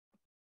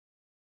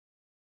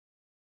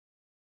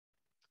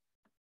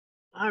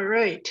All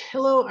right.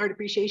 Hello, art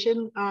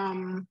appreciation.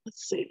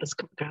 Let's see. Let's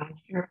come down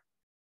here.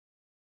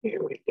 Here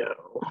we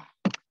go.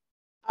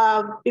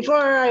 Before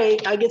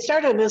I get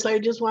started on this, I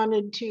just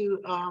wanted to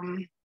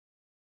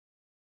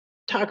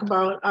talk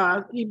about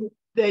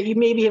that you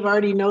maybe have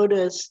already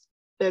noticed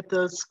that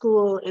the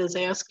school is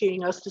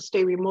asking us to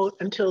stay remote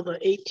until the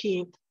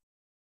 18th.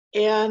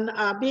 And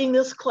being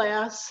this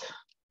class,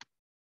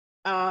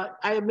 I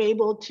am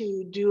able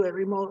to do it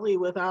remotely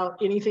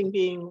without anything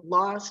being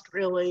lost,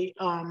 really,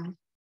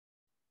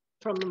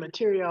 from the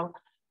material.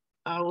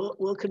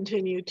 We'll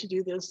continue to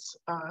do this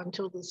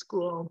until the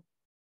school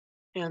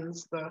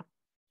ends the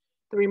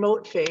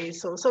remote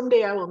phase. So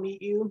someday I will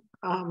meet you.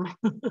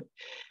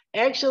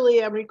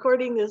 Actually, I'm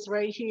recording this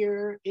right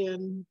here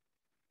in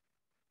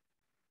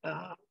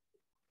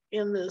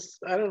this,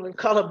 I don't know,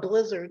 call it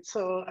blizzard.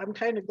 So I'm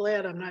kind of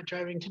glad I'm not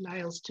driving to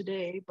Niles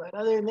today. But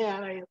other than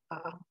that, I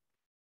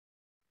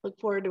look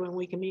forward to when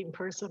we can meet in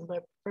person.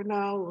 But for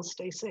now, we'll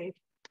stay safe.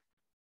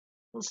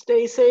 We'll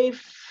stay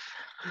safe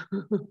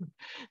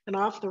and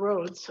off the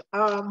roads.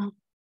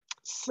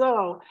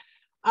 So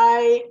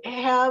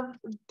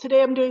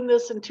today I'm doing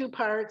this in two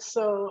parts.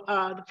 So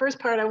the first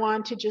part, I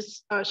want to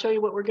just show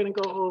you what we're going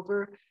to go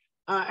over.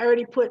 I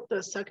already put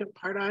the second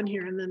part on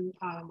here, and then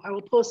I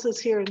will post this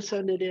here and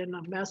send it in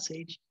a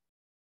message.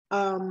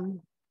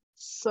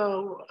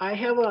 So I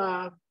have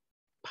a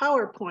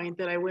PowerPoint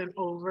that I went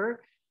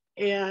over,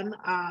 and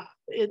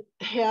it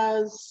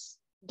has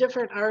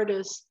different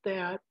artists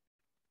that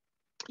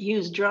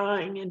use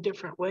drawing in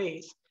different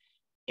ways.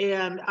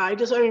 And I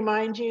just want to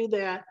remind you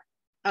that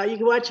you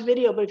can watch a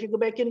video, but if you go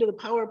back into the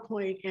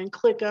PowerPoint and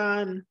click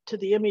on to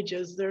the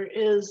images, there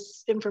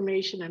is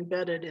information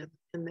embedded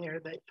in there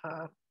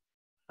that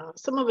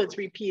some of it's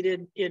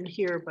repeated in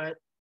here, but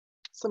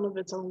some of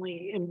it's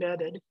only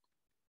embedded.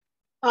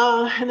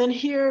 And then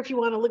here, if you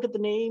want to look at the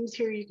names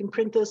here, you can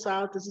print this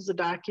out. This is a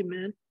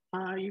document.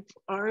 You've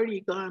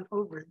already gone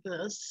over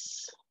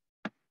this.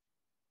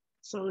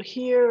 So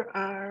here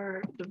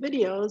are the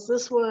videos.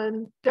 This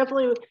one,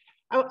 definitely,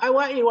 I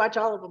want you to watch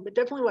all of them, but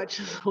definitely watch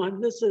this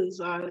one. This is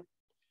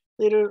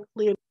Leonardo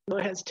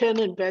has 10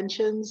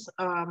 inventions,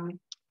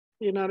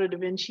 Leonardo da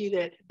Vinci,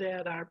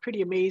 that are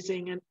pretty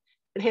amazing, and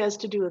it has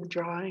to do with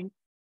drawing.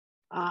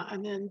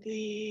 And then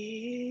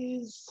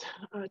these,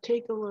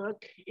 take a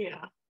look,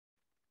 yeah.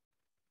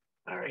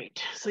 All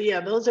right, so yeah,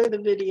 those are the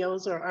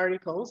videos or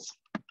articles.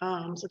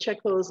 So check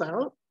those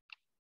out.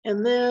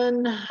 And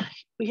then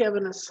we have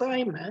an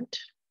assignment.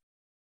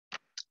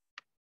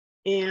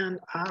 And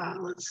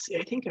let's see,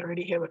 I think I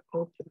already have it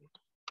open.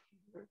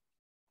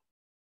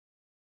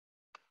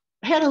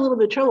 I had a little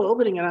bit of trouble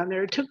opening it on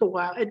there. It took a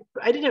while.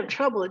 I didn't have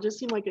trouble. It just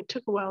seemed like it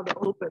took a while to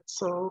open.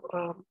 So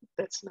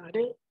that's not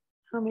it.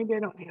 Oh, maybe I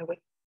don't have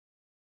it.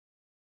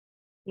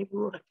 Maybe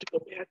we'll have to go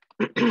back.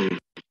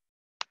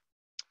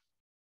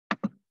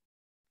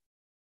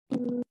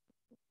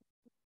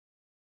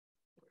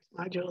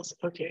 Modules.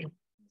 Okay.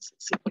 Let's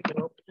see if we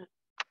can open it.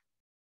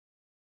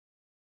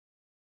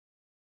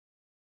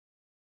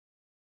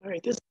 All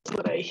right, this is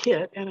what I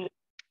hit, and it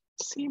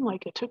seemed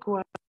like it took a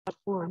while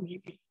before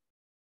maybe.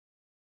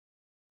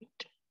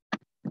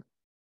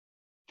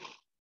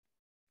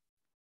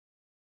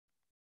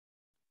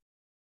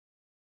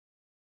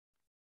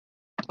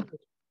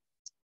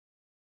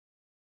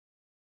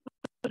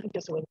 I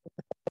guess it was.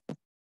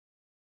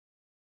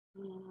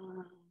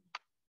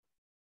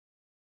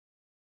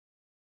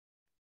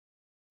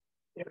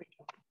 There we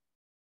go.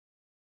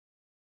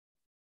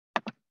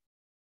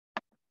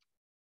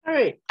 All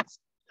right.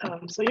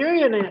 So you're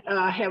going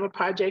to have a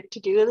project to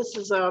do. This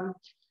is a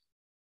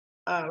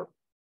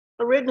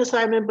written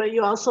assignment, but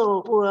you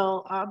also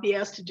will be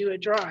asked to do a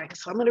drawing.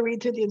 So I'm going to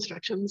read through the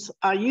instructions.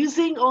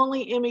 Using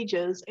only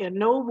images and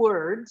no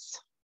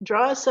words,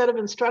 draw a set of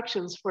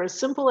instructions for a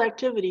simple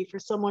activity for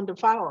someone to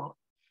follow.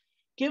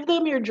 Give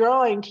them your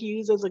drawing to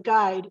use as a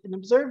guide and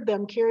observe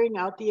them carrying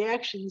out the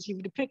actions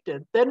you've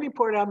depicted. Then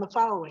report on the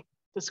following.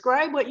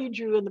 Describe what you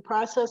drew in the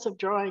process of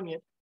drawing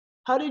it.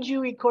 How did you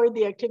record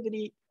the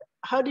activity?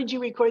 How did you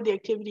record the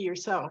activity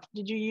yourself?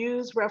 Did you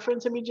use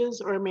reference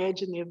images or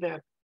imagine the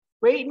event?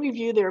 Rate and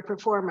review their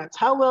performance.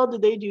 How well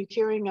did they do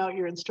carrying out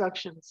your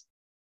instructions?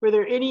 Were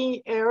there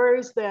any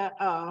errors that,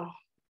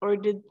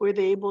 were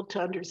they able to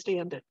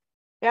understand it?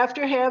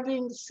 After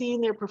having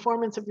seen their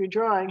performance of your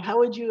drawing, how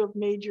would you have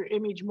made your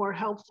image more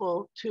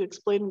helpful to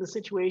explaining the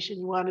situation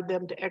you wanted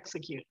them to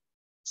execute?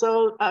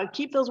 So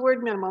keep those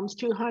word minimums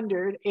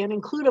 200 and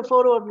include a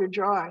photo of your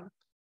drawing.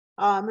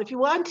 If you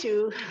want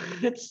to,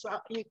 it's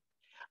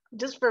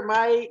just for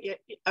my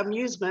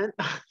amusement,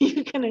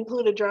 you can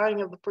include a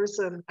drawing of the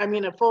person,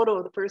 a photo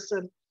of the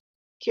person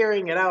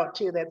carrying it out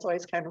too. That's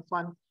always kind of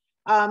fun.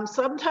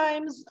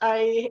 Sometimes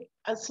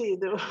let's see,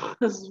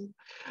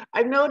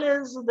 I've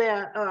noticed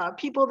that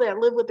people that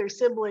live with their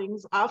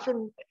siblings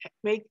often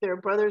make their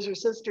brothers or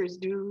sisters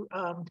do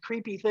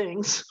creepy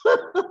things.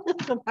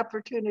 It's an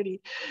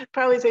opportunity.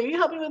 Probably say, you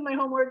help me with my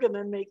homework, and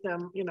then make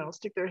them,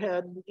 stick their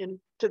head into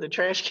the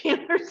trash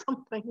can or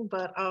something.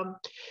 But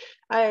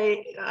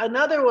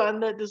another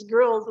one that this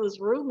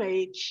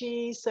roommate,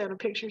 she sent a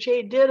picture.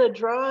 She did a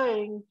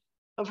drawing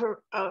of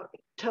her,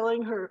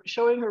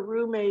 showing her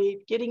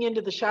roommate getting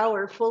into the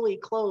shower fully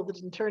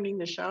clothed and turning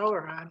the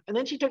shower on. And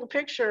then she took a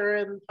picture,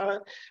 and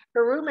her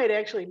roommate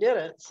actually did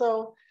it.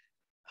 So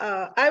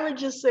I would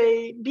just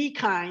say, be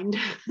kind,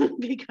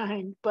 be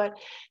kind. But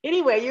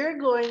anyway,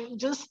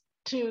 just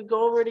to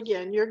go over it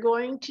again, you're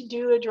going to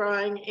do a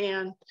drawing,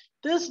 and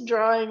this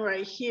drawing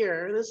right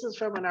here, this is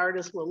from an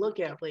artist we'll look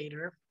at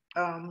later.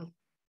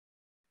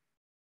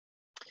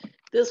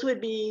 This would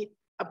be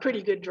a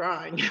pretty good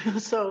drawing.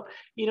 So,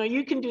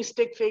 you can do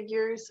stick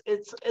figures.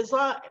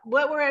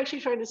 What we're actually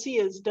trying to see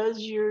is, does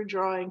your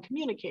drawing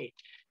communicate?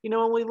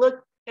 When we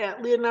look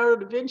at Leonardo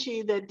da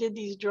Vinci that did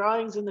these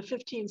drawings in the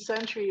 15th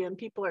century, and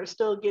people are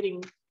still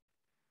getting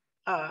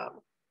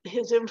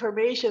his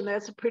information,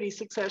 that's a pretty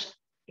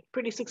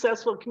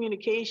successful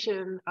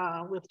communication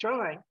with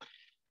drawing.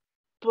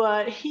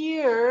 But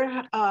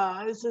here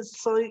is this,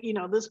 so,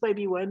 this might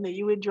be one that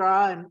you would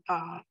draw, and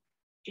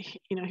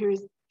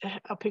here's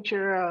a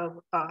picture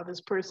of this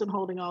person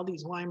holding all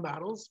these wine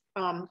bottles.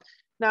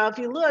 Now, if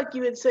you look, I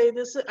would say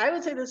this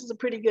is a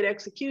pretty good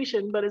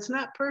execution, but it's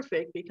not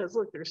perfect, because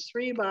look, there's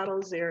 3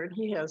 bottles there, and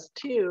he has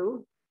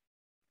 2.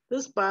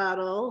 This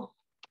bottle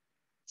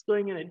is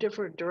going in a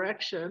different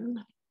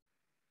direction,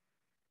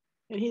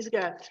 and he's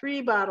got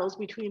 3 bottles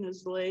between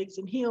his legs,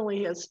 and he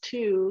only has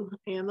 2,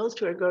 and those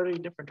 2 are going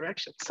in different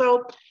directions.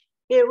 So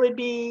it would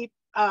be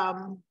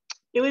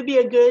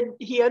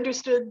he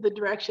understood the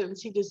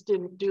directions, he just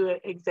didn't do it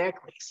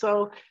exactly.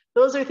 So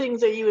those are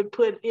things that you would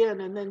put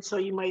in, and then so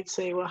you might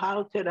say, well,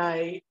 how could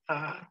I,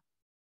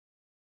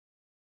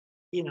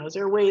 is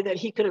there a way that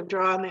he could have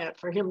drawn that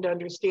for him to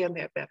understand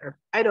that better?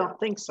 I don't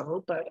think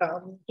so, but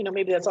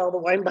maybe that's all the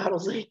wine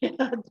bottles he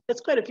had.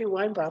 It's quite a few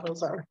wine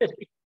bottles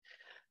already.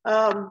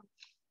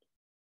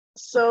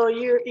 So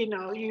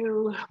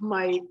you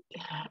might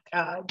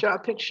draw a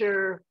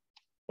picture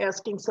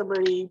asking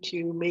somebody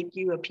to make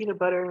you a peanut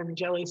butter and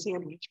jelly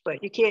sandwich,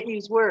 but you can't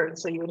use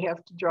words, so you would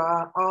have to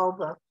draw all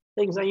the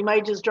things. Now, you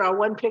might just draw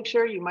one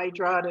picture, you might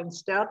draw it in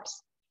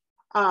steps.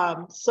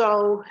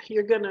 So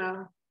you're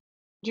gonna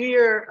do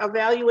your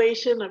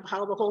evaluation of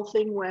how the whole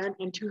thing went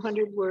in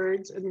 200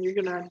 words, and you're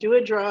gonna do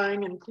a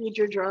drawing, include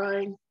your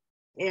drawing,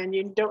 and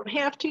you don't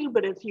have to,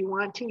 but if you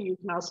want to, you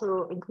can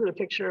also include a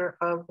picture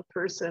of the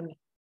person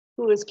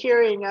who is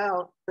carrying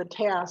out the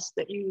task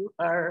that you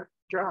are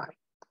drawing.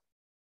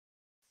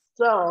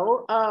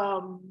 So,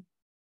 I've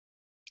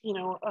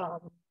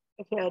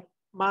had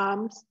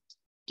moms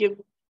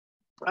give,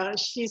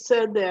 she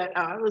said that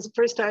it was the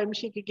first time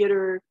she could get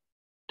her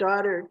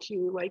daughter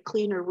to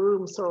clean her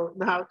room. So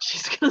now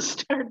she's gonna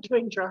start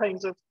doing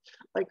drawings of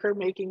her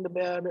making the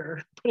bed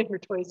or putting her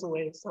toys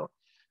away. So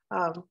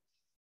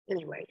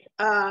anyway,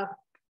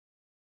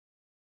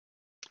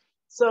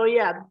 so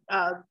yeah,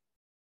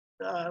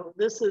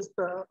 this is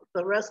the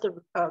rest of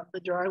the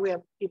drawing. We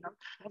have,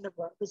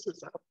 this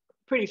is a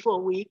pretty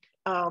full week.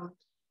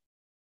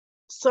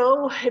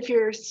 So if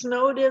you're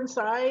snowed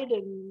inside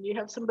and you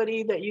have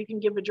somebody that you can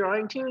give a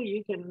drawing to,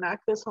 you can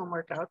knock this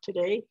homework out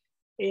today.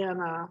 And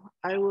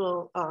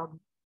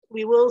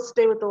we will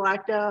stay with the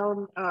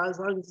lockdown as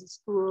long as the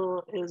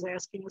school is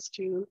asking us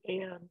to,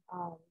 and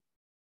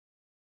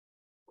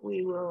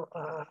we will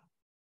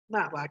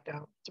not lock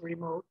down, it's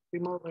remote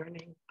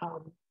learning.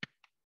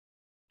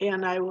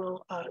 And I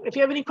will, if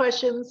you have any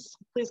questions,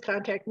 please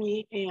contact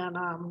me, and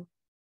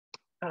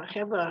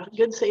have a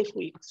good, safe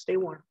week. Stay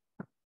warm.